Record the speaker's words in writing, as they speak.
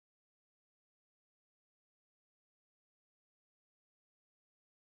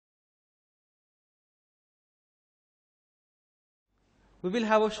we will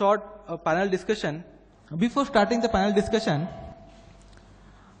have a short panel discussion. Before starting the panel discussion,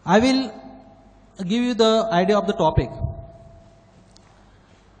 I will give you the idea of the topic.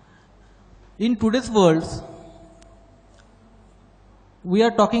 In today's world, we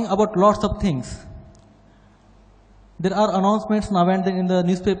are talking about lots of things. There are announcements now and then in the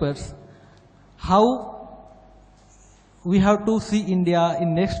newspapers how we have to see India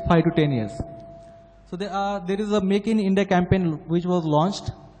in next 5 to 10 years. So there is a Make in India campaign which was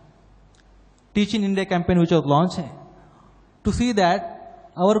launched, Teach in India campaign which was launched, to see that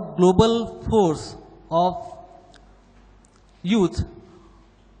our global force of youth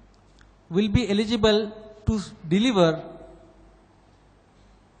will be eligible to deliver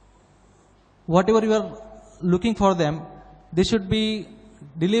whatever you are looking for them. They should be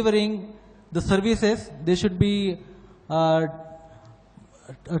delivering the services, they should be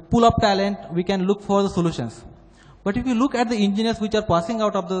pull up talent, we can look for the solutions. But if you look at the engineers which are passing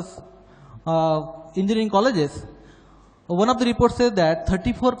out of the engineering colleges, one of the reports says that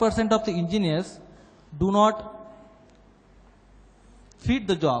 34% of the engineers do not fit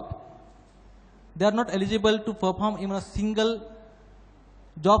the job. They are not eligible to perform even a single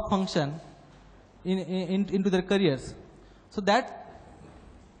job function into their careers. So that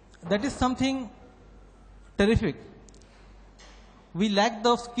is something terrific. We lack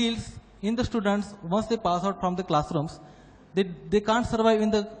the skills in the students once they pass out from the classrooms. They can't survive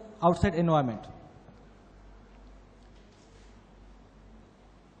in the outside environment.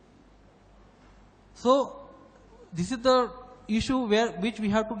 So this is the issue which we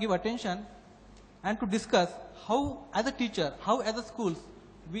have to give attention and to discuss how as a teacher, how as a schools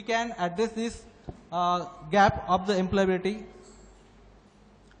we can address this gap of the employability.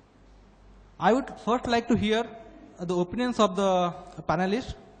 I would first like to hear the opinions of the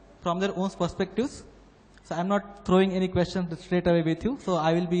panelists from their own perspectives. So I'm not throwing any questions straight away with you. So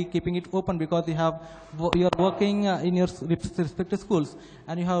I will be keeping it open because you are working in your respective schools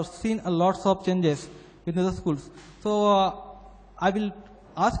and you have seen a lots of changes in the schools. So I will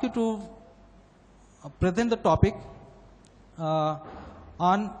ask you to present the topic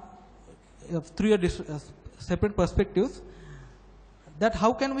on through your separate perspectives, that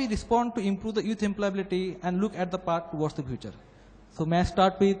how can we respond to improve the youth employability and look at the path towards the future. So may I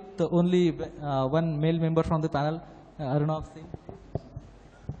start with the only one male member from the panel, Arunav Singh.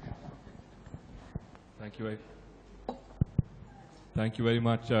 Thank you very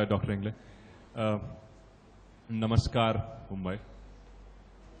much, Dr. Ingle. Namaskar, Mumbai.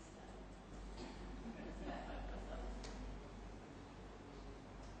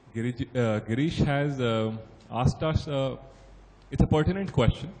 Girish has asked us, it's a pertinent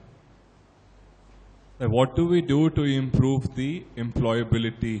question. What do we do to improve the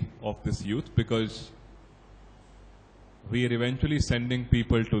employability of this youth? Because we are eventually sending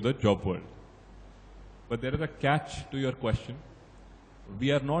people to the job world. But there is a catch to your question.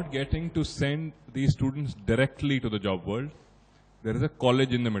 We are not getting to send these students directly to the job world. There is a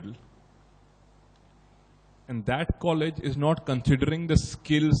college in the middle. And that college is not considering the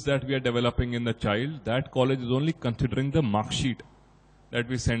skills that we are developing in the child. That college is only considering the mark sheet that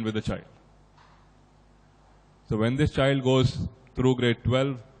we send with the child. So when this child goes through grade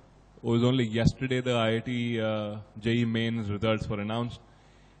 12, it was only yesterday the IIT JEE mains results were announced.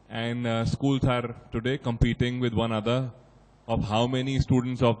 And schools are today competing with one another of how many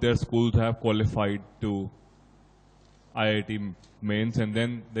students of their schools have qualified to IIT mains, and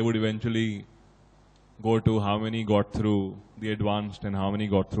then they would eventually go to how many got through the advanced and how many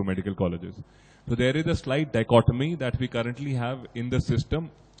got through medical colleges. So there is a slight dichotomy that we currently have in the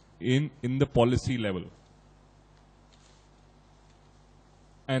system in the policy level.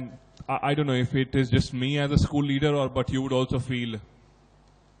 And I don't know if it is just me as a school leader but you would also feel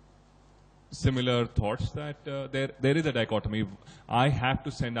similar thoughts that there is a dichotomy. I have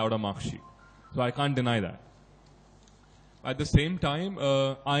to send out a mark sheet. So I can't deny that. At the same time,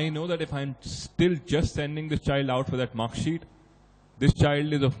 I know that if I'm still just sending this child out for that mark sheet, this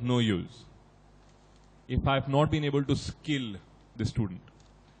child is of no use. If I've not been able to skill the student.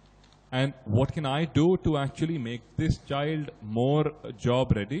 And what can I do to actually make this child more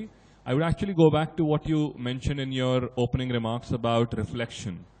job ready? I would actually go back to what you mentioned in your opening remarks about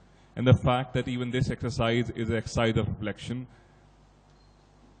reflection and the fact that even this exercise is an exercise of reflection.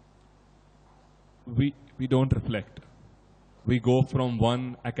 We don't reflect. We go from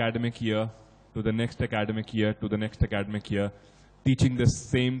one academic year to the next academic year to the next academic year, teaching the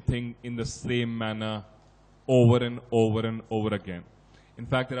same thing in the same manner over and over and over again. In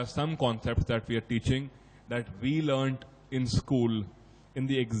fact, there are some concepts that we are teaching that we learned in school in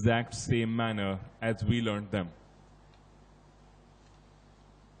the exact same manner as we learned them.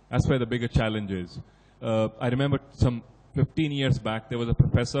 That's where the bigger challenge is. I remember some 15 years back, there was a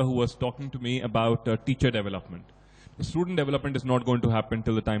professor who was talking to me about teacher development. The student development is not going to happen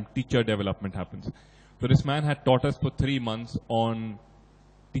till the time teacher development happens. So this man had taught us for 3 months on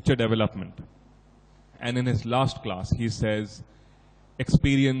teacher development. And in his last class, he says,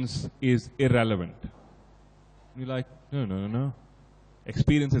 experience is irrelevant. You're like, no.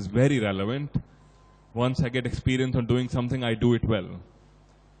 Experience is very relevant. Once I get experience on doing something, I do it well.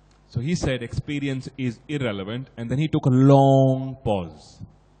 So he said experience is irrelevant, and then he took a long pause.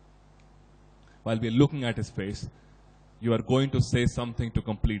 While we're looking at his face, you are going to say something to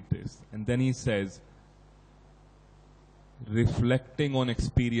complete this. And then he says, reflecting on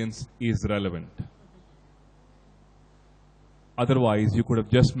experience is relevant. Otherwise, you could have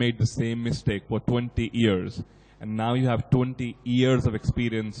just made the same mistake for 20 years, and now you have 20 years of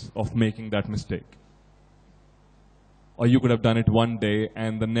experience of making that mistake. Or you could have done it one day,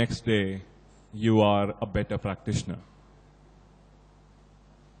 and the next day, you are a better practitioner.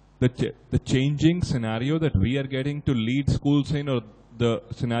 The changing scenario that we are getting to lead schools in, or the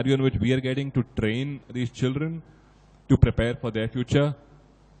scenario in which we are getting to train these children to prepare for their future,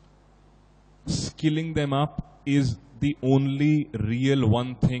 skilling them up is the only real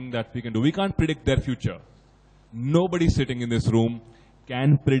one thing that we can do. We can't predict their future. Nobody sitting in this room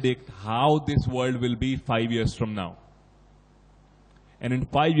can predict how this world will be 5 years from now. And in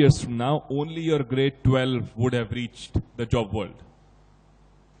 5 years from now, only your grade 12 would have reached the job world.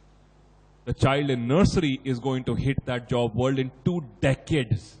 The child in nursery is going to hit that job world in 2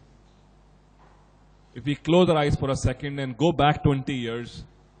 decades. If we close our eyes for a second and go back 20 years,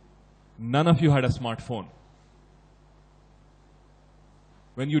 none of you had a smartphone.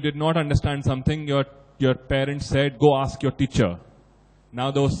 When you did not understand something, your parents said, go ask your teacher. Now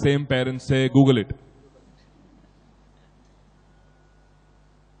those same parents say, Google it.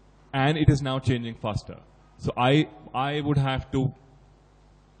 And it is now changing faster. So I would have to,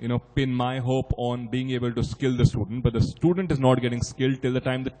 pin my hope on being able to skill the student, but the student is not getting skilled till the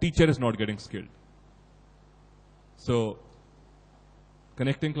time the teacher is not getting skilled. So,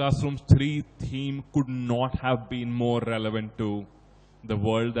 Connecting Classrooms 3 theme could not have been more relevant to the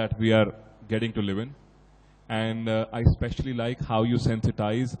world that we are getting to live in. And I especially like how you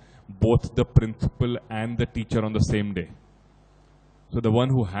sensitize both the principal and the teacher on the same day. So the one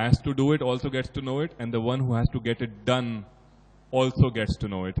who has to do it also gets to know it, and the one who has to get it done also gets to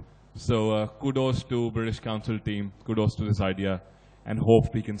know it. So kudos to British Council team, kudos to this idea, and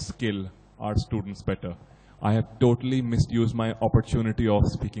hope we can skill our students better. I have totally misused my opportunity of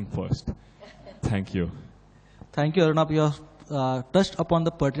speaking first. Thank you. Thank you, Arnab. You have touched upon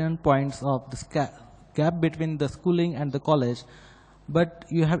the pertinent points of this gap between the schooling and the college, but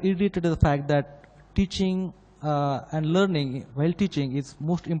you have iterated the fact that teaching and learning while teaching is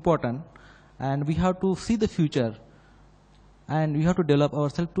most important, and we have to see the future, and we have to develop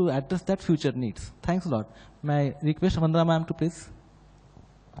ourselves to address that future needs. Thanks a lot. May I request Vandana ma'am to please.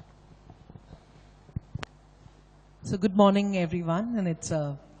 So good morning, everyone, and it's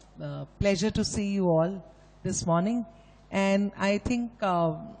a pleasure to see you all this morning. And I think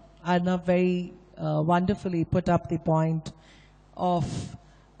Arnab very wonderfully put up the point of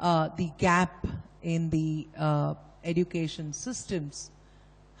the gap in the education systems.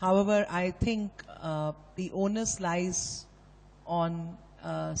 However, I think the onus lies on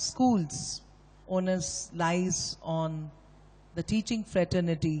schools, onus lies on the teaching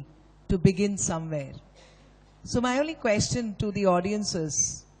fraternity to begin somewhere. So my only question to the audience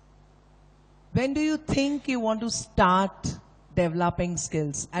is, when do you think you want to start developing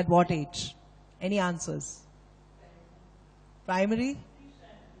skills? At what age? Any answers? Primary?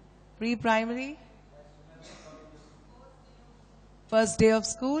 Pre-primary? First day of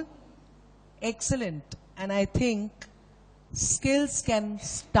school? Excellent. And I think skills can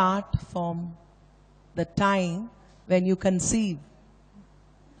start from the time when you conceive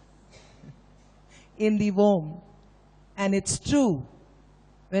in the womb. And it's true.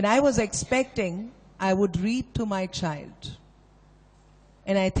 When I was expecting, I would read to my child.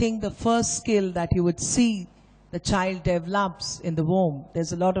 And I think the first skill that you would see the child develops in the womb,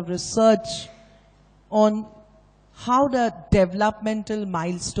 there's a lot of research on how the developmental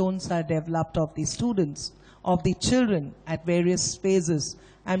milestones are developed of the students, of the children at various phases.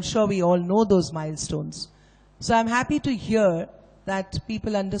 I'm sure we all know those milestones. So I'm happy to hear that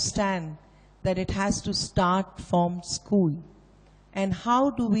people understand that it has to start from school. And how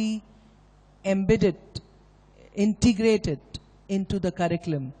do we embed it, integrate it into the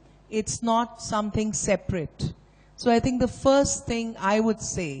curriculum? It's not something separate. So I think the first thing I would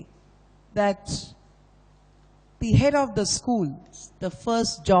say that the head of the school, the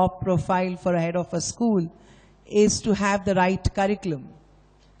first job profile for a head of a school is to have the right curriculum.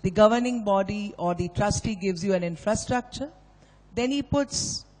 The governing body or the trustee gives you an infrastructure, then he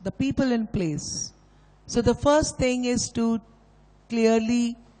puts the people in place. So the first thing is to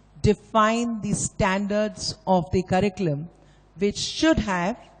clearly define the standards of the curriculum, which should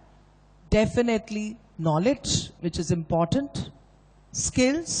have definitely knowledge, which is important,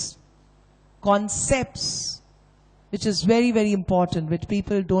 skills, concepts, which is very, very important, which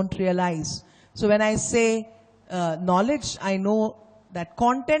people don't realize. So when I say knowledge, I know that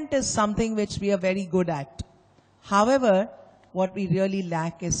content is something which we are very good at. However, what we really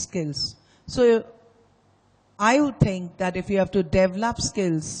lack is skills. So I would think that if you have to develop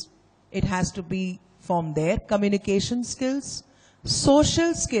skills, it has to be from there. Communication skills,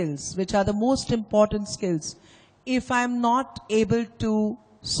 social skills, which are the most important skills. If I'm not able to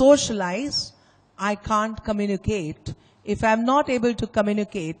socialize, I can't communicate. If I'm not able to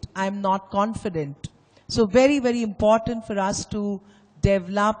communicate, I'm not confident. So very, very important for us to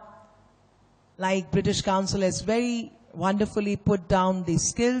develop, like British Council has very wonderfully put down the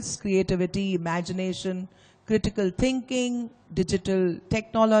skills, creativity, imagination, critical thinking, digital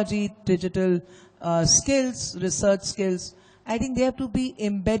technology, digital skills, research skills. I think they have to be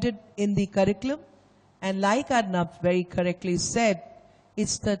embedded in the curriculum. And like Arnab very correctly said,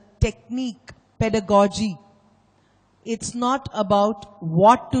 it's the technique, pedagogy. It's not about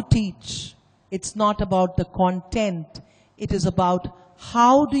what to teach. It's not about the content. It is about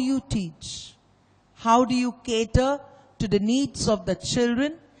how do you teach? How do you cater to the needs of the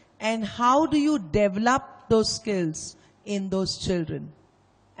children? And how do you develop those skills in those children?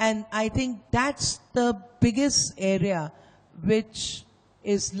 And I think that's the biggest area which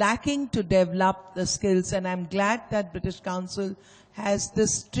is lacking to develop the skills. And I'm glad that British Council has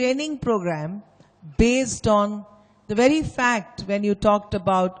this training program based on the very fact when you talked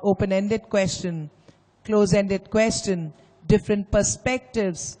about open-ended question, close-ended question, different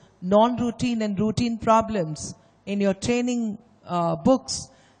perspectives, non-routine and routine problems in your training books.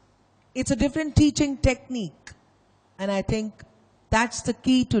 It's a different teaching technique. And I think that's the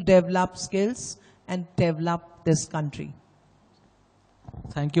key to develop skills and develop this country.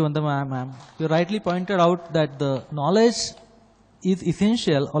 Thank you, Vandana ma'am. You rightly pointed out that the knowledge is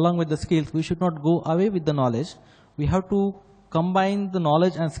essential along with the skills. We should not go away with the knowledge. We have to combine the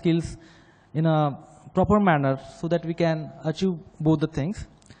knowledge and skills in a proper manner so that we can achieve both the things.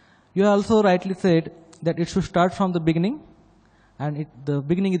 You also rightly said that it should start from the beginning, and the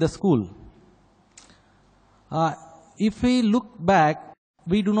beginning is the school. If we look back,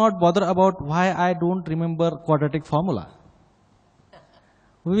 we do not bother about why I don't remember quadratic formula.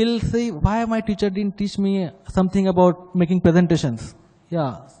 We will say, why my teacher didn't teach me something about making presentations?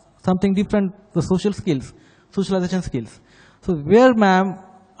 Yeah, something different, the social skills, socialization skills. So where, ma'am,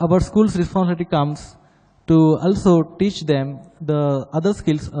 our school's responsibility comes to also teach them the other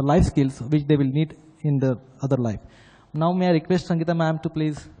skills, life skills, which they will need in the other life. Now may I request Sangeeta ma'am to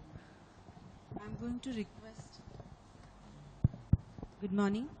please. I'm going to request. Good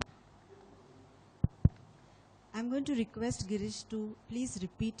morning. I'm going to request Girish to please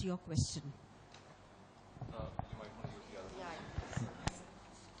repeat your question.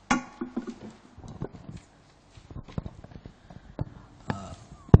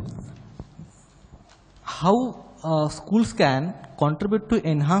 How schools can contribute to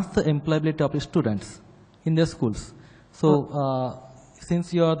enhance the employability of the students in their schools. So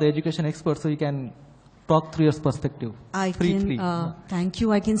since you are the education expert, so you can talk through your perspective. Thank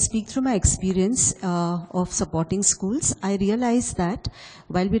you. I can speak through my experience of supporting schools. I realize that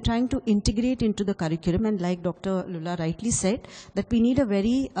while we're trying to integrate into the curriculum, and like Dr. Lula rightly said, that we need a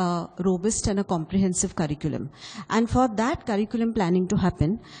very robust and a comprehensive curriculum. And for that curriculum planning to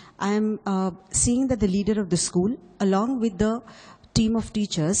happen, I am seeing that the leader of the school, along with the team of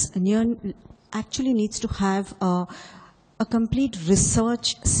teachers, actually needs to have a complete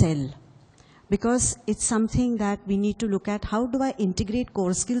research cell. Because it's something that we need to look at, how do I integrate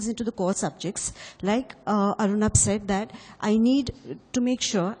core skills into the core subjects? Like Arunabh said, that I need to make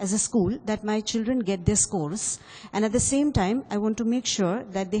sure as a school that my children get their scores. And at the same time, I want to make sure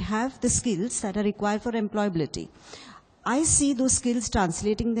that they have the skills that are required for employability. I see those skills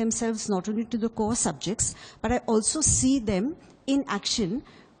translating themselves not only to the core subjects, but I also see them in action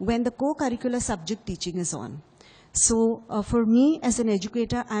when the co-curricular subject teaching is on. So for me as an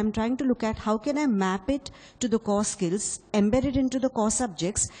educator, I am trying to look at how can I map it to the core skills, embed it into the core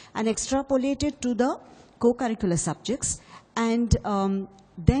subjects, and extrapolate it to the co-curricular subjects. And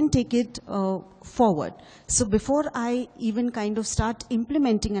then take it forward. So before I even kind of start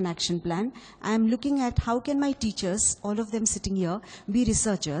implementing an action plan, I'm looking at how can my teachers, all of them sitting here, be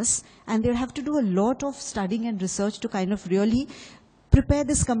researchers, and they'll have to do a lot of studying and research to kind of really prepare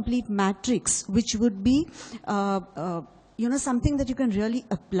this complete matrix, which would be something that you can really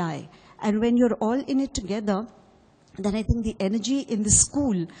apply. And when you're all in it together, then I think the energy in the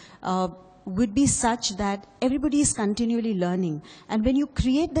school would be such that everybody is continually learning. And when you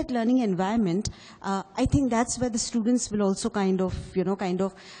create that learning environment, I think that's where the students will also kind of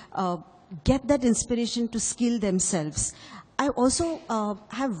get that inspiration to skill themselves. I also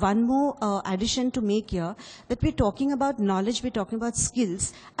have one more addition to make here, that we're talking about knowledge, we're talking about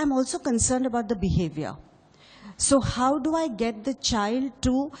skills. I'm also concerned about the behavior. So how do I get the child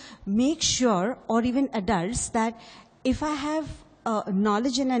to make sure, or even adults, that if I have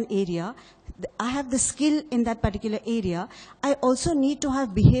knowledge in an area, I have the skill in that particular area, I also need to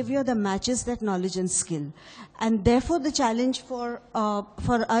have behavior that matches that knowledge and skill. And therefore the challenge for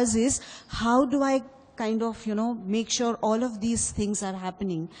us is, how do I kind of, make sure all of these things are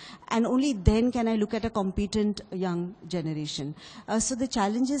happening, and only then can I look at a competent young generation. So the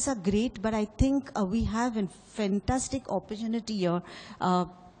challenges are great, but I think we have a fantastic opportunity here,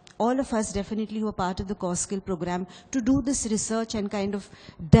 all of us definitely who are part of the core skill program, to do this research and kind of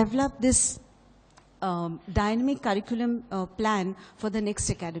develop this dynamic curriculum plan for the next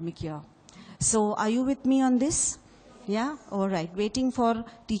academic year. So are you with me on this? Yeah? All right. Waiting for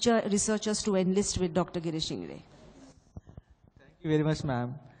teacher researchers to enlist with Dr. Girish Ingre. Thank you very much,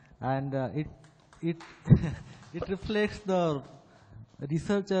 ma'am. And it reflects the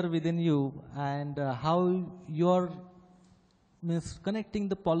researcher within you, and how you're connecting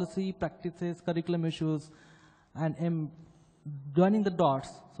the policy, practices, curriculum issues, and joining the dots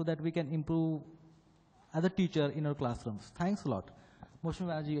so that we can improve as a teacher in our classrooms. Thanks a lot. Motion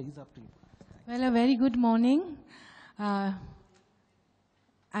Vaji is up to you. Well, a very good morning. And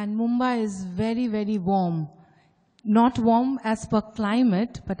Mumbai is very, very warm. Not warm as per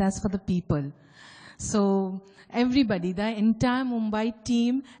climate, but as for the people. So everybody, the entire Mumbai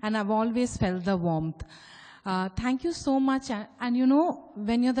team, and I've always felt the warmth. Thank you so much. And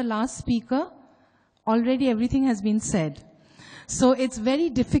when you're the last speaker, already everything has been said. So it's very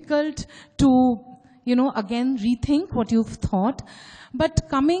difficult to, again rethink what you've thought. But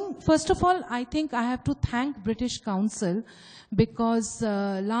first of all, I think I have to thank British Council, because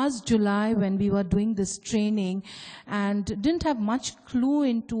last July when we were doing this training and didn't have much clue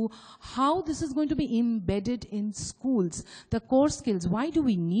into how this is going to be embedded in schools, the core skills, why do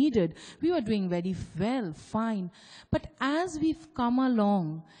we need it? We were doing very well, fine. But as we've come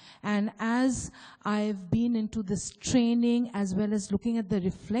along, and as I've been into this training as well as looking at the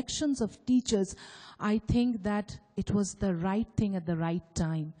reflections of teachers, I think that it was the right thing at the right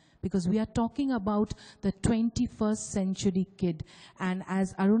time, because we are talking about the 21st century kid. And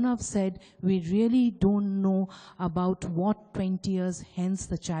as Arunav said, we really don't know about what 20 years hence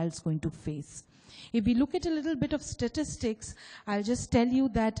the child's going to face. If we look at a little bit of statistics, I'll just tell you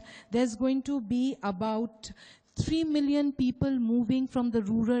that there's going to be about 3 million people moving from the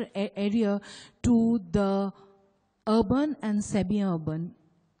rural area to the urban and semi-urban.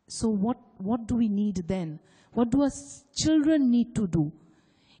 So what do we need then? What do our children need to do?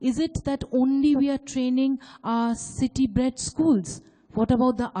 Is it that only we are training our city-bred schools? What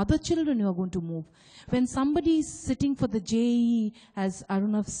about the other children who are going to move? When somebody is sitting for the JEE, as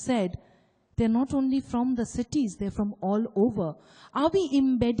Arunav said, they're not only from the cities, they're from all over. Are we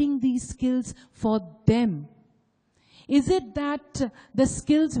embedding these skills for them? Is it that the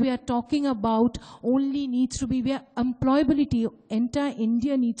skills we are talking about only needs to be employability? Entire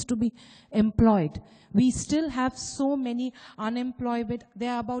India needs to be employed. We still have so many unemployed.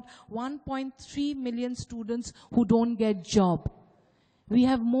 There are about 1.3 million students who don't get job. We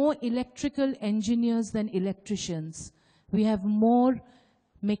have more electrical engineers than electricians. We have more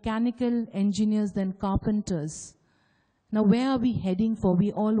mechanical engineers than carpenters. Now where are we heading for?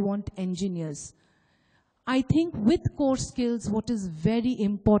 We all want engineers. I think with core skills, what is very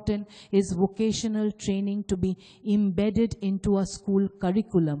important is vocational training to be embedded into a school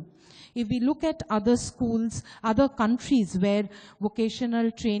curriculum. If we look at other schools, other countries where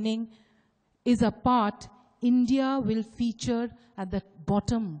vocational training is a part, India will feature at the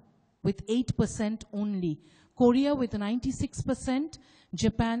bottom with 8% only. Korea with 96%,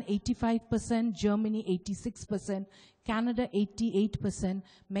 Japan 85%, Germany 86%, Canada 88%,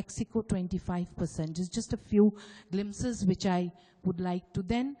 Mexico 25%. It's just a few glimpses which I would like to.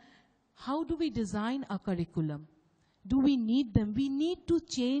 Then, how do we design a curriculum? Do we need them? We need to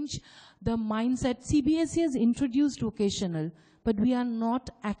change the mindset. CBSE has introduced vocational, but we are not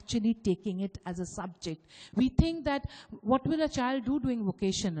actually taking it as a subject. We think that what will a child do doing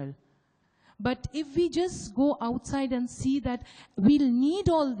vocational? But if we just go outside and see that we'll need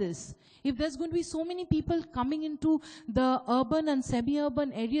all this, if there's going to be so many people coming into the urban and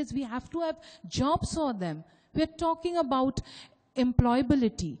semi-urban areas, we have to have jobs for them. We're talking about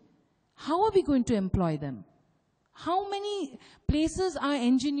employability. How are we going to employ them? How many places are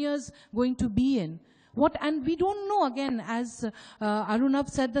engineers going to be in? And we don't know, again, as Arunabh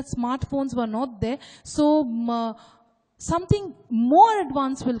said, that smartphones were not there. So something more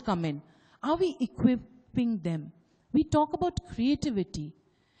advanced will come in. Are we equipping them? We talk about creativity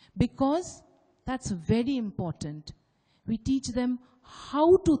because that's very important. We teach them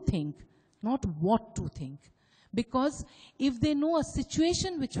how to think, not what to think. Because if they know a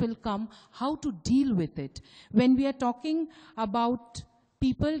situation which will come, how to deal with it. When we are talking about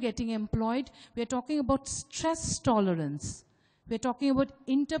people getting employed, we are talking about stress tolerance. We are talking about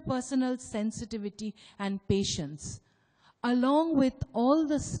interpersonal sensitivity and patience. Along with all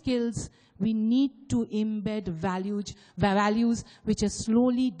the skills, we need to embed values which are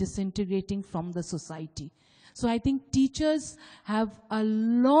slowly disintegrating from the society. So I think teachers have a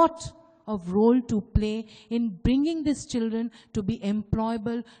lot of role to play in bringing these children to be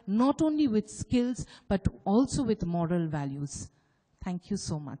employable, not only with skills, but also with moral values. Thank you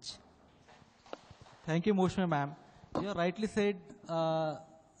so much. Thank you, Moshme ma'am. You have rightly said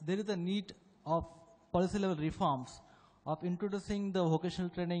there is a need of policy level reforms of introducing the vocational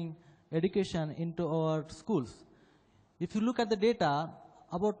training education into our schools. If you look at the data,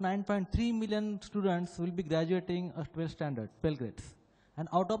 about 9.3 million students will be graduating a 12 grades. And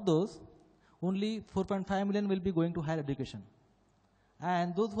out of those, only 4.5 million will be going to higher education.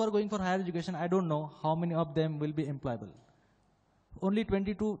 And those who are going for higher education, I don't know how many of them will be employable. Only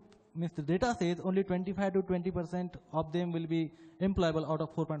 22, means the data says only 25 to 20% of them will be employable out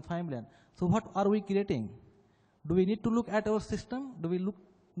of 4.5 million. So what are we creating? Do we need to look at our system? Do we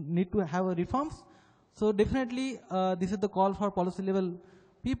need to have reforms? So definitely this is the call for policy level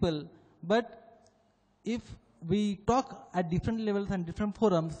people. But if we talk at different levels and different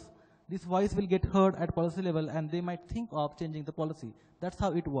forums, this voice will get heard at policy level and they might think of changing the policy. That's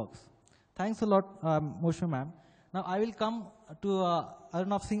how it works. Thanks a lot, Moshme ma'am. Now I will come to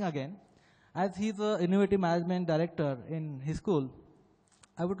Arunabh Singh again. As he's an innovative management director in his school,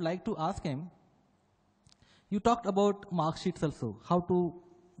 I would like to ask him, you talked about mark sheets also, how to,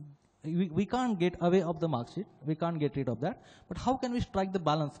 we can't get away of the mark sheet, we can't get rid of that, but how can we strike the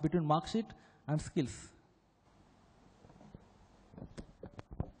balance between mark sheet and skills?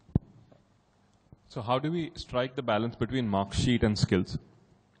 So how do we strike the balance between mark sheet and skills?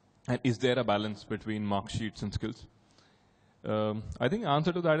 And is there a balance between mark sheets and skills? I think the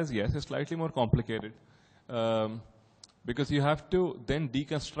answer to that is yes. It's slightly more complicated because you have to then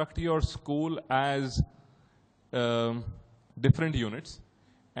deconstruct your school as different units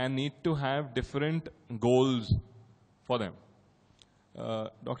and need to have different goals for them.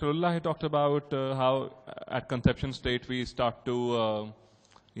 Dr. Ullah talked about how at conception state we start to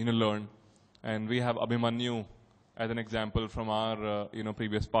learn, and we have Abhimanyu as an example from our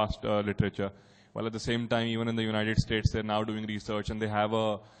previous past literature. While at the same time, even in the United States, they're now doing research and they have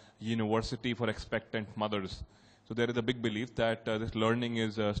a university for expectant mothers. So there is a big belief that this learning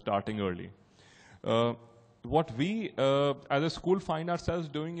is starting early. What we as a school find ourselves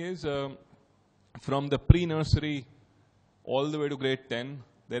doing is from the pre-nursery all the way to grade 10,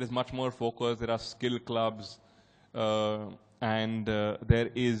 there is much more focus. There are skill clubs and there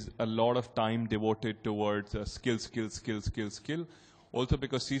is a lot of time devoted towards skill. Also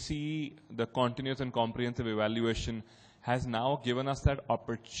because CCE, the continuous and comprehensive evaluation, has now given us that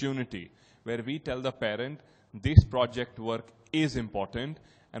opportunity where we tell the parent this project work is important,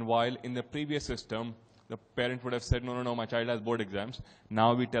 and while in the previous system, the parent would have said, no, my child has board exams.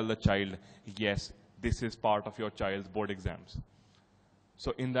 Now we tell the child, yes, this is part of your child's board exams.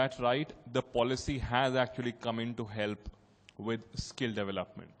 So in that right, the policy has actually come in to help with skill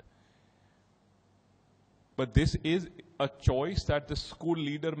development. But this is a choice that the school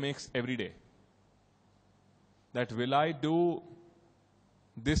leader makes every day. That will I do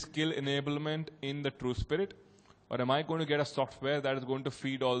this skill enablement in the true spirit, or am I going to get a software that is going to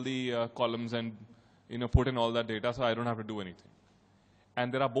feed all the columns and put in all that data so I don't have to do anything?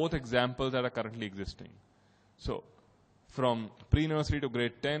 And there are both examples that are currently existing. So from pre-nursery to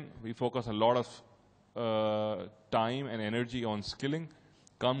grade 10, we focus a lot of time and energy on skilling.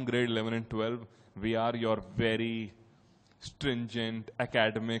 Come grade 11 and 12, we are your very stringent,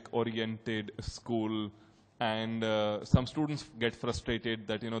 academic-oriented school. And some students get frustrated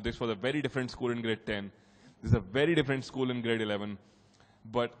that, this was a very different school in grade 10. This is a very different school in grade 11.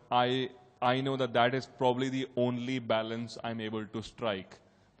 But I know that that is probably the only balance I'm able to strike,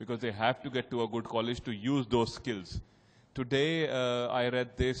 because they have to get to a good college to use those skills. Today, I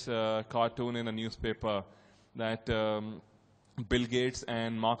read this cartoon in a newspaper that Bill Gates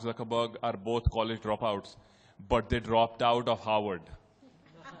and Mark Zuckerberg are both college dropouts, but they dropped out of Harvard.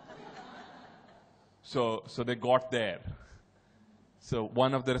 So they got there. So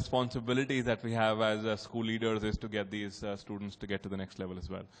one of the responsibilities that we have as school leaders is to get these students to get to the next level as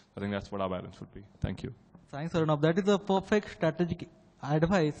well. I think that's what our balance would be. Thank you. Thanks, Arnav. That is a perfect strategic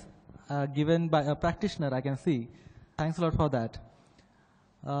advice given by a practitioner, I can see. Thanks a lot for that.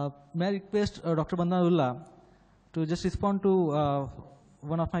 May I request Dr. Bandhanullah to just respond to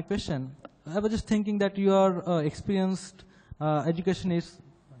one of my questions. I was just thinking that you are experienced educationist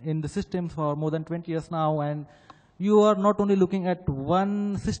in the system for more than 20 years now, and you are not only looking at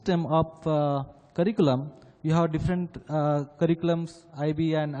one system of curriculum, you have different curriculums,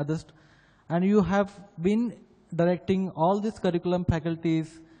 IB and others, and you have been directing all these curriculum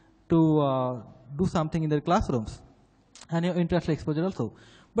faculties to do something in their classrooms, and your international exposure also.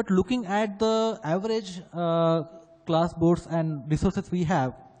 But looking at the average class boards and resources we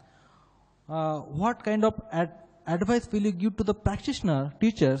have, what kind of advice will you give to the practitioner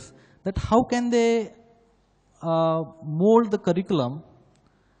teachers that how can they mold the curriculum,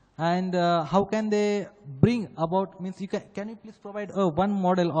 and how can they bring about, means you can you please provide one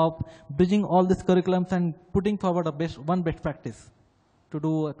model of bridging all these curriculums and putting forward a one best practice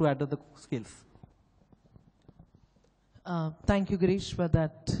to address the skills? Thank you, Girish, for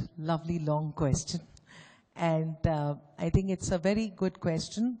that lovely long question. And I think it's a very good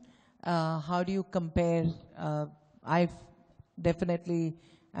question. How do you compare? I'm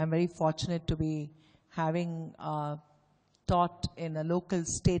very fortunate to be having taught in a local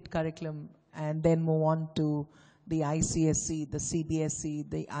state curriculum and then move on to the ICSE, the CBSE,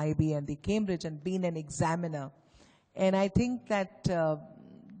 the IB and the Cambridge, and been an examiner. And I think that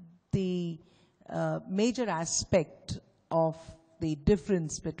the major aspect of the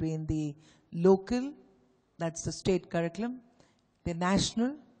difference between the local, that's the state curriculum, the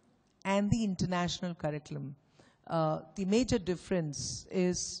national and the international curriculum, the major difference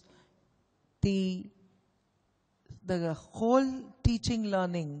is the whole teaching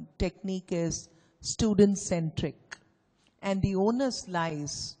learning technique is student-centric, and the onus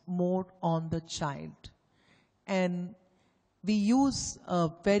lies more on the child. And we use a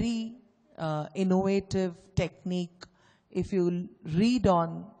very innovative technique. If you read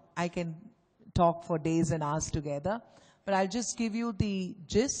on, I can talk for days and hours together, but I'll just give you the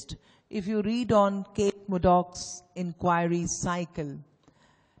gist. If you read on Kate Murdoch's inquiry cycle,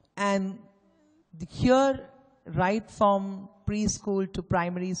 and here, right from preschool to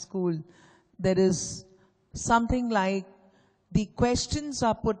primary school, there is something like the questions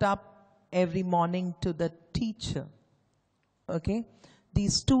are put up every morning to the teacher. Okay? The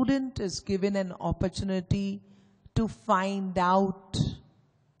student is given an opportunity to find out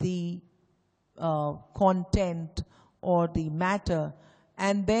the content or the matter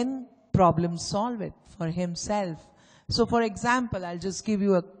and then problem solve it for himself. So for example, I'll just give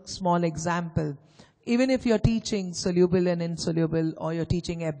you a small example. Even if you're teaching soluble and insoluble, or you're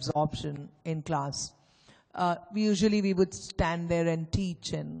teaching absorption in class, we would stand there and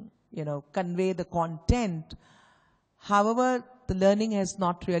teach and, convey the content. However, the learning has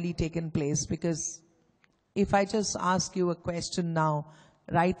not really taken place, because if I just ask you a question now,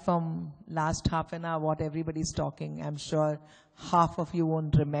 right from last half an hour, what everybody's talking, I'm sure half of you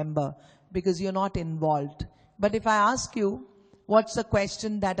won't remember because you're not involved. But if I ask you, what's the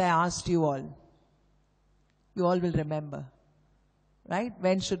question that I asked you all? You all will remember, right?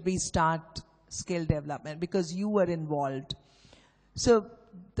 When should we start skill development? Because you were involved. So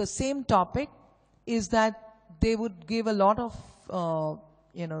the same topic is that they would give a lot of,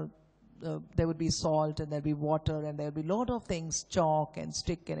 there would be salt and there'll be water and there'll be a lot of things, chalk and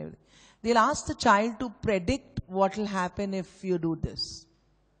stick and everything. They'll ask the child to predict what will happen if you do this.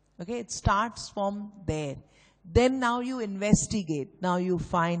 Okay, it starts from there. Then now you investigate, now you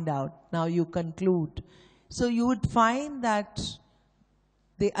find out, now you conclude. So you would find that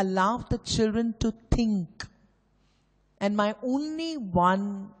they allow the children to think. And my only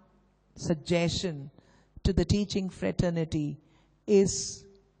one suggestion to the teaching fraternity is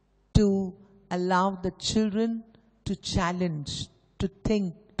to allow the children to challenge, to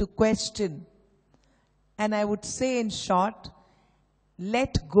think, to question. And I would say in short,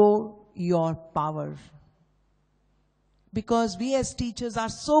 let go your power. Because we as teachers are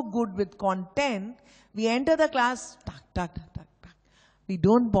so good with content, we enter the class, tak, tak, tak, tak, tak. We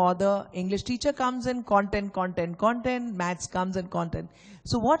don't bother. English teacher comes in, content, content, content. Maths comes in, content.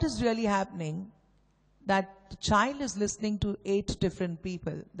 So what is really happening? That the child is listening to 8 different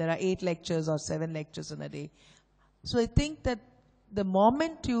people. There are 8 lectures or 7 lectures in a day. So I think that the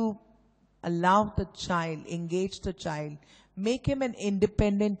moment you allow the child, engage the child, make him an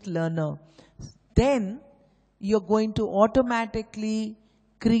independent learner, then you're going to automatically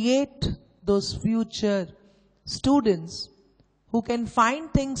create those future students who can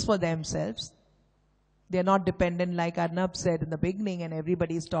find things for themselves. They're not dependent, like Arnab said in the beginning, and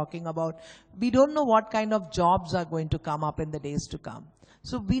everybody is talking about, we don't know what kind of jobs are going to come up in the days to come.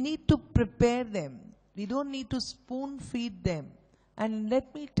 So we need to prepare them. We don't need to spoon feed them. And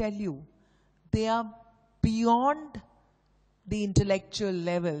let me tell you, they are beyond the intellectual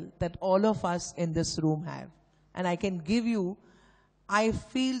level that all of us in this room have. And I can give you, I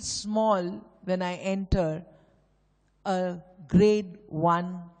feel small when I enter a grade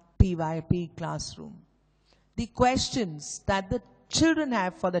 1 PYP classroom. The questions that the children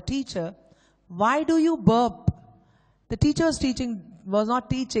have for the teacher, why do you burp? The teacher was not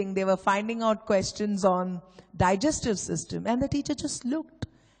teaching, they were finding out questions on digestive system, and the teacher just looked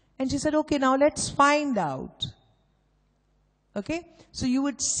and she said, okay, now let's find out. Okay? So you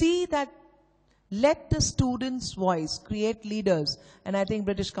would see that let the student's voice create leaders, and I think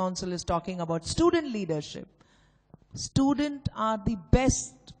British Council is talking about student leadership. Students are the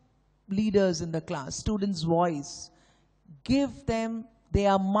best leaders in the class. Students' voice. Give them, they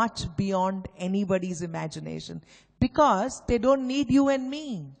are much beyond anybody's imagination. Because they don't need you and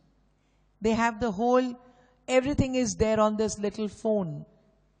me. They have the whole, everything is there on this little phone.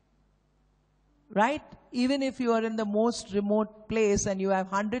 Right? Even if you are in the most remote place and you have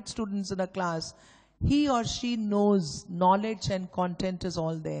 100 students in a class, he or she knows knowledge and content is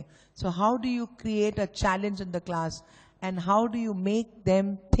all there. So how do you create a challenge in the class? And how do you make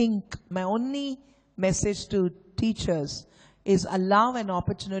them think? My only message to teachers is allow an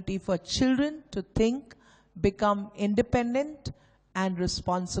opportunity for children to think, become independent and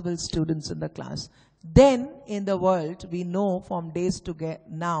responsible students in the class. Then in the world, we know from days to get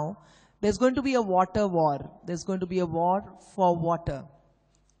now, there's going to be a water war. There's going to be a war for water.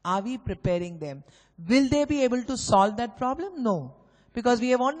 Are we preparing them? Will they be able to solve that problem? No. Because we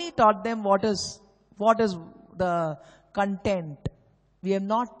have only taught them what is the content. We have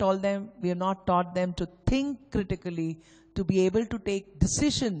not taught them to think critically, to be able to take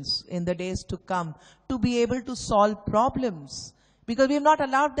decisions in the days to come, to be able to solve problems. Because we have not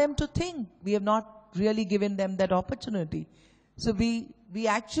allowed them to think. We have not really given them that opportunity. So we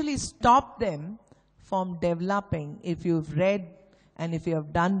actually stop them from developing. If you've read and if you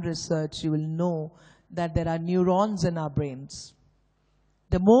have done research, you will know that there are neurons in our brains.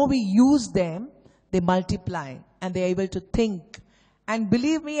 The more we use them, they multiply and they're able to think. And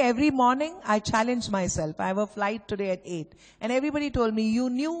believe me, every morning I challenge myself. I have a flight today at 8. And everybody told me, you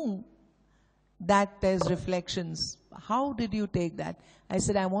knew that there's reflections. How did you take that? I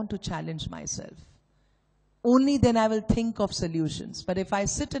said, I want to challenge myself. Only then I will think of solutions. But if I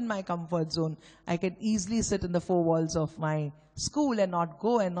sit in my comfort zone, I can easily sit in the 4 walls of my school and not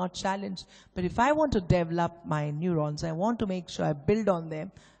go and not challenge. But if I want to develop my neurons, I want to make sure I build on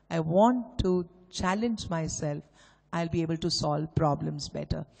them, I want to challenge myself, I'll be able to solve problems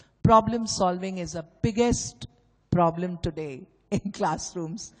better. Problem solving is the biggest problem today in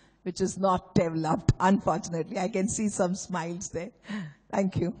classrooms, which is not developed, unfortunately. I can see some smiles there.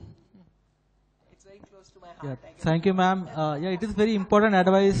 Thank you. It's very close to my heart. Yeah. Thank you, ma'am. Yeah, it is very important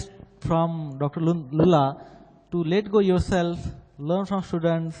advice from Dr. Lula to let go yourself, learn from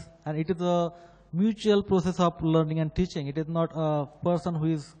students, and it is a mutual process of learning and teaching. It is not a person who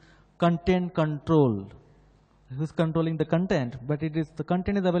is content controlled, who is controlling the content, but it is the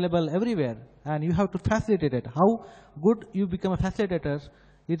content is available everywhere, and you have to facilitate it. How good you become a facilitator,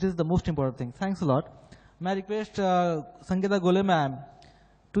 it is the most important thing. Thanks a lot. May I request Sangeeta Gole ma'am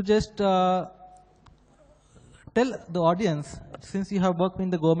to just tell the audience, since you have worked in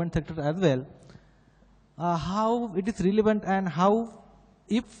the government sector as well, how it is relevant and how,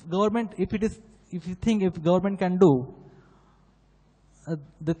 if you think if government can do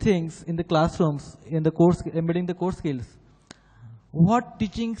the things in the classrooms, in the course, embedding the core skills, what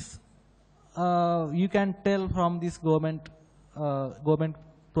teachings you can tell from this government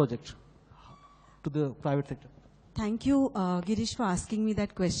project to the private sector? Thank you, Girish, for asking me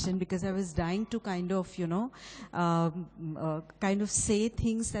that question, because I was dying to kind of, say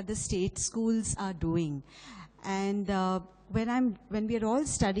things that the state schools are doing. And when we are all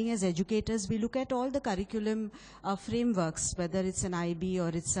studying as educators, we look at all the curriculum frameworks, whether it's an IB or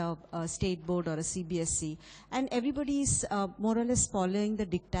it's a state board or a CBSE, and everybody is more or less following the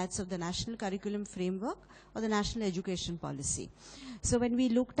diktats of the national curriculum framework or the national education policy. So when we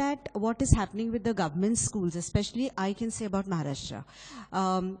looked at what is happening with the government schools, especially I can say about Maharashtra,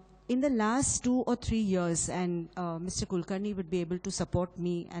 in the last 2 or 3 years, and Mr. Kulkarni would be able to support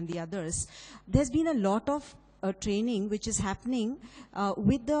me and the others, there's been a lot of training which is happening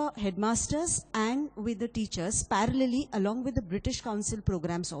with the headmasters and with the teachers parallelly along with the British Council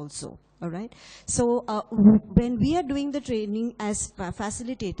programs also. All right. So when we are doing the training as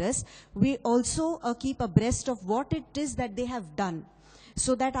facilitators, we also keep abreast of what it is that they have done,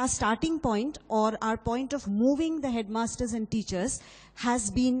 so that our starting point or our point of moving the headmasters and teachers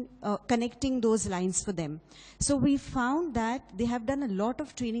has been connecting those lines for them. So we found that they have done a lot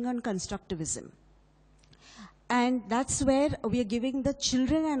of training on constructivism. And that's where we are giving the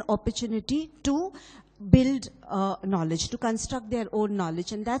children an opportunity to build knowledge, to construct their own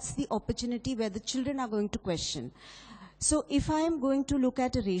knowledge. And that's the opportunity where the children are going to question. So if I am going to look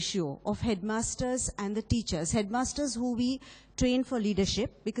at a ratio of headmasters and the teachers, headmasters who we train for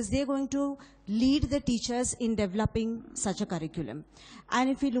leadership, because they're going to lead the teachers in developing such a curriculum. And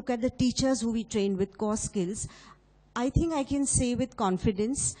if we look at the teachers who we train with core skills, I think I can say with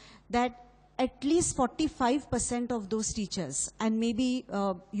confidence that at least 45% of those teachers, and maybe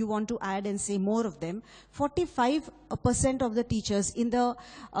you want to add and say more of them, 45% of the teachers in the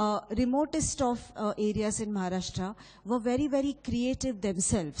remotest of areas in Maharashtra were very, very creative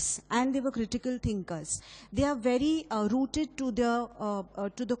themselves, and they were critical thinkers. They are very rooted to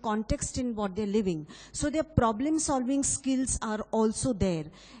the context in what they're living. So their problem-solving skills are also there.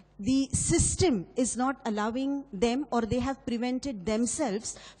 The system is not allowing them, or they have prevented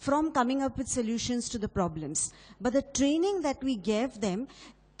themselves from coming up with solutions to the problems. But the training that we gave them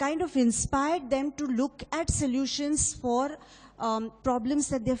kind of inspired them to look at solutions for problems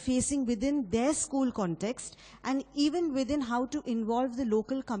that they're facing within their school context, and even within how to involve the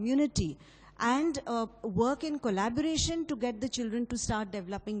local community and work in collaboration to get the children to start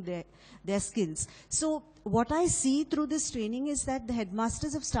developing their skills. So what I see through this training is that the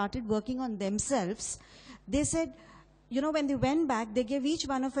headmasters have started working on themselves. They said, you know, when they went back, they gave each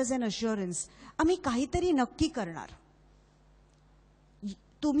one of us an assurance, आम्ही काहीतरी नक्की करणार.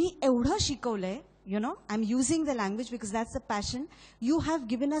 तुम्ही एवढं शिकवलंय, you know, I'm using the language because that's the passion. You have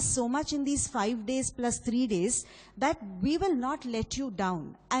given us so much in these 5 days plus 3 days that we will not let you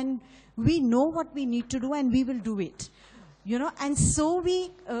down. And we know what we need to do and we will do it. You know, and so we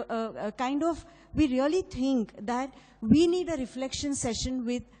we really think that we need a reflection session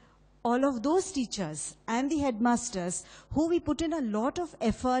with all of those teachers and the headmasters who we put in a lot of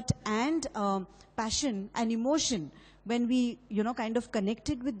effort and passion and emotion when we, you know, kind of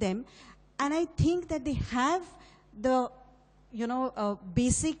connected with them. And I think that they have the, you know,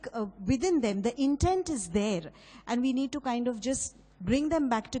 basic within them, the intent is there. And we need to kind of just bring them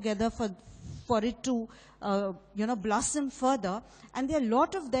back together for it to, you know, blossom further. And there are a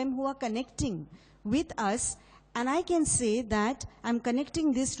lot of them who are connecting with us. And I can say that I'm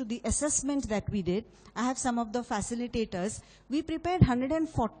connecting this to the assessment that we did. I have some of the facilitators. We prepared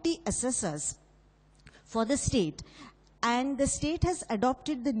 140 assessors for the state. And the state has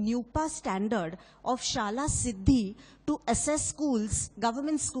adopted the NUPA standard of Shala Siddhi to assess schools,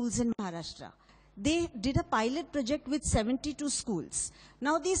 government schools in Maharashtra. They did a pilot project with 72 schools.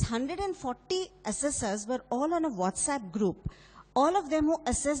 Now these 140 assessors were all on a WhatsApp group. All of them who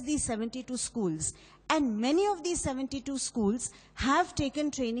assessed these 72 schools. And many of these 72 schools have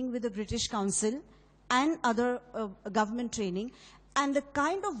taken training with the British Council and other government training. And the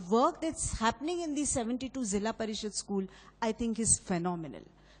kind of work that's happening in the 72 Zilla Parishad school, I think is phenomenal.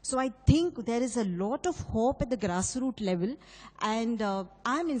 So I think there is a lot of hope at the grassroots level, and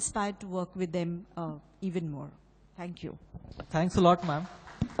I'm inspired to work with them even more. Thank you. Thanks a lot, ma'am.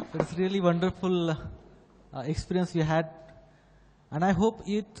 It's really wonderful experience you had. And I hope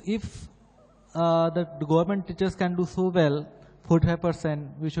if the government teachers can do so well,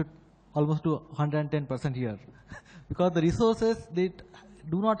 45%, we should almost do 110% here. Because the resources, they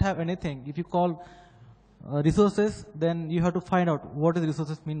do not have anything. If you call resources, then you have to find out what is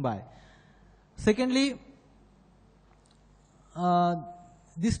resources mean by. Secondly,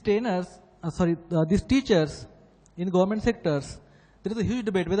 these trainers, these teachers in government sectors, there is a huge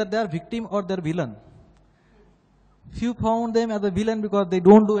debate whether they are victim or they are villain. Few found them as a villain because they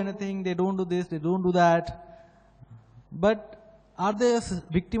don't do anything, they don't do this, they don't do that. But are they a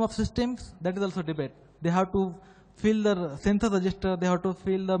victim of systems? That is also debate. They have to fill the census register, they have to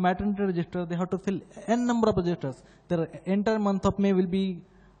fill the maternity register, they have to fill n number of registers. Their entire month of May will be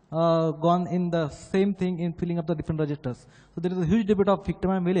gone in the same thing in filling up the different registers. So there is a huge debate of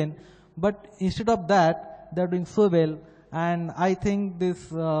victim and villain, but instead of that, they are doing so well, and I think this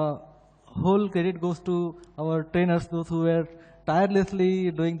whole credit goes to our trainers, those who were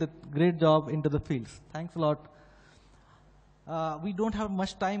tirelessly doing the great job into the fields. Thanks a lot. We don't have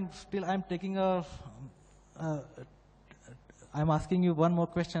much time. Still, I'm taking I'm asking you one more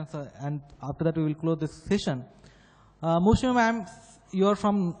question, sir, and after that we will close this session. Mushmi ma'am, you are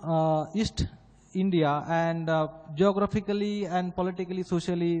from East India, and geographically and politically,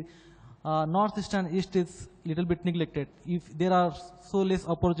 socially, Northeast and East is little bit neglected. If there are so less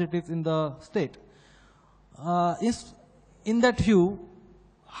opportunities in the state, in that view,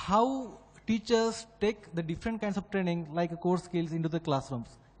 how teachers take the different kinds of training like core skills into the classrooms?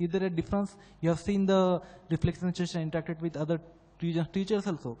 Is there a difference? You have seen the reflection session, interacted with other teachers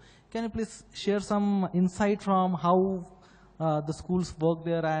also. Can you please share some insight from how the schools work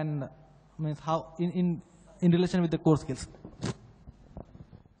there, and means how in relation with the core skills?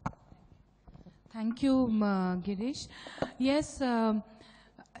 Thank you, Girish. Yes,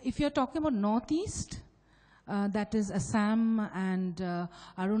 if you're talking about Northeast, that is Assam and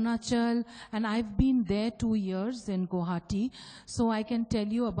Arunachal, and I've been there 2 years in Guwahati, so I can tell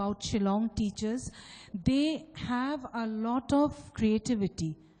you about Shillong teachers. They have a lot of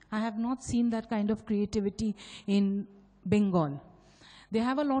creativity. I have not seen that kind of creativity in Bengal. They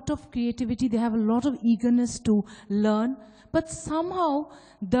have a lot of creativity, they have a lot of eagerness to learn, but somehow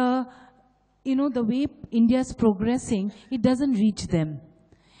the way India is progressing, it doesn't reach them.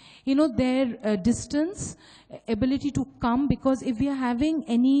 Their distance, ability to come, because if we are having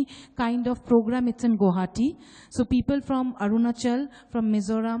any kind of program, it's in Guwahati. So people from Arunachal, from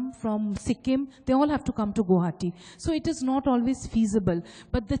Mizoram, from Sikkim, they all have to come to Guwahati. So it is not always feasible.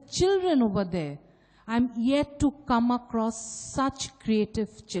 But the children over there, I'm yet to come across such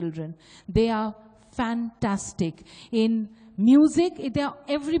creative children. They are fantastic. In music,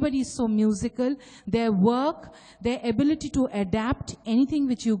 everybody is so musical. Their work, their ability to adapt anything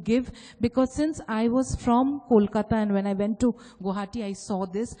which you give, because since I was from Kolkata and when I went to Guwahati, I saw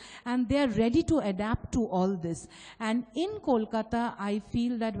this, and they are ready to adapt to all this. And in Kolkata, I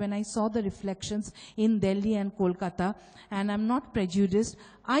feel that when I saw the reflections in Delhi and Kolkata, and I'm not prejudiced,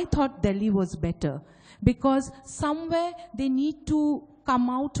 I thought Delhi was better, because somewhere they need to come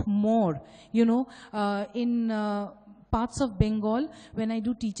out more, in parts of Bengal, when I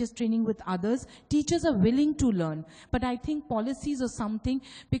do teachers training with others, teachers are willing to learn. But I think policies or something,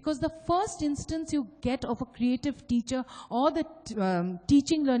 because the first instance you get of a creative teacher or the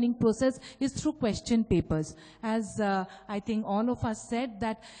teaching learning process is through question papers. As I think all of us said,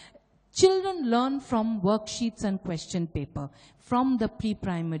 that children learn from worksheets and question paper, from the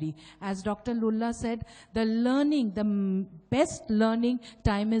pre-primary. As Dr. Lulla said, the best learning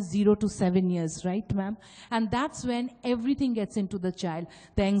time is 0 to 7 years, right, ma'am? And that's when everything gets into the child.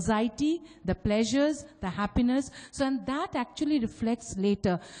 The anxiety, the pleasures, the happiness. So, and that actually reflects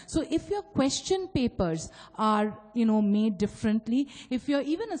later. So if your question papers are, made differently, if you're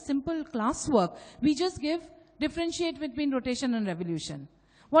even a simple classwork, we just differentiate between rotation and revolution.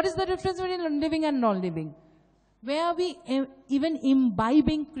 What is the difference between living and non-living? Where are we even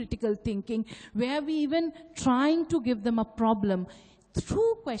imbibing critical thinking? Where are we even trying to give them a problem?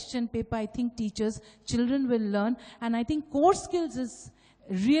 Through question paper, I think children will learn. And I think core skills is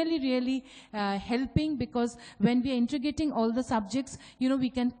really, really helping, because when we are integrating all the subjects, we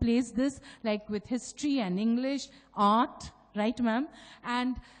can place this like with history and English, art, right, ma'am?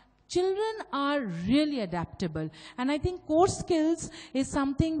 And children are really adaptable. And I think core skills is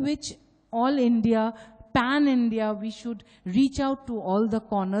something which all India, pan-India, we should reach out to all the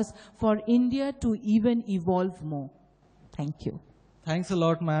corners for India to even evolve more. Thank you. Thanks a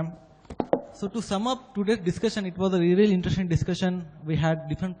lot, ma'am. So to sum up today's discussion, it was a really interesting discussion. We had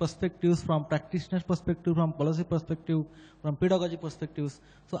different perspectives, from practitioner's perspective, from policy perspective, from pedagogy perspectives.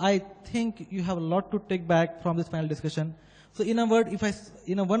 So I think you have a lot to take back from this panel discussion. So in one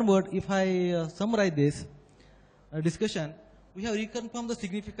word, if I summarize this discussion, we have reconfirmed the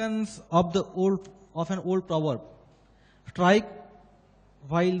significance of an old proverb: strike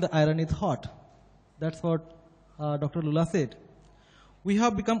while the iron is hot. That's what Dr. Lulla said. We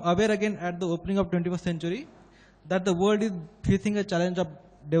have become aware again at the opening of 21st century that the world is facing a challenge of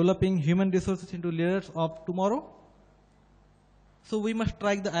developing human resources into leaders of tomorrow. So we must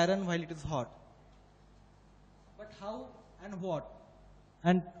strike the iron while it is hot. But how and what?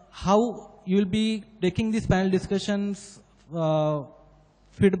 And how you will be taking these panel discussions,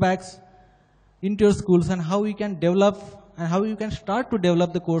 feedbacks into your schools, and how you can develop and how you can start to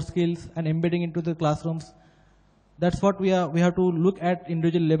develop the core skills and embedding into the classrooms. That's what we have to look at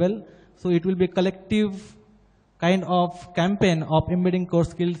individual level. So it will be a collective kind of campaign of embedding core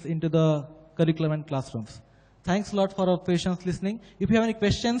skills into the curriculum and classrooms. Thanks a lot for your patience listening. If you have any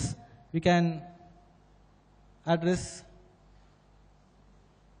questions, we can address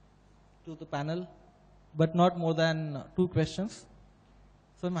to the panel, but not more than 2 questions.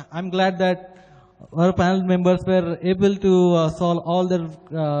 So I'm glad that our panel members were able to solve all their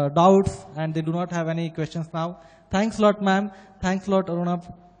doubts, and they do not have any questions now. Thanks a lot, ma'am. Thanks a lot, Aruna.